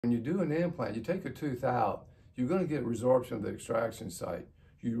When you do an implant, you take a tooth out, you're going to get resorption of the extraction site.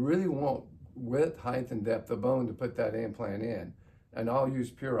 You really want width, height, and depth of bone to put that implant in. And I'll use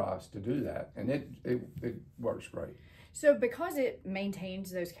Puros to do that, and it works great. So because it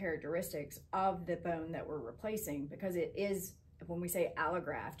maintains those characteristics of the bone that we're replacing, because it is, when we say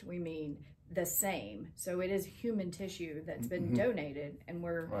allograft, we mean the same. So it is human tissue that's been donated, and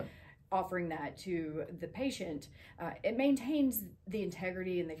we're offering that to the patient. It maintains the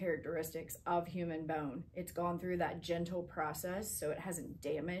integrity and the characteristics of human bone. It's gone through that gentle process, so it hasn't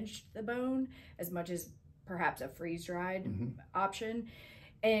damaged the bone as much as perhaps a freeze-dried option.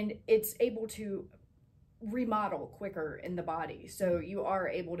 And it's able to remodel quicker in the body. So you are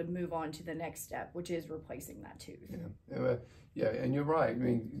able to move on to the next step, which is replacing that tooth. Yeah, and you're right. I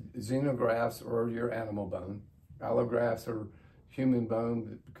mean, xenografts are your animal bone. Allografts are human bone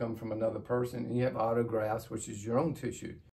that come from another person. And you have autografts, which is your own tissue.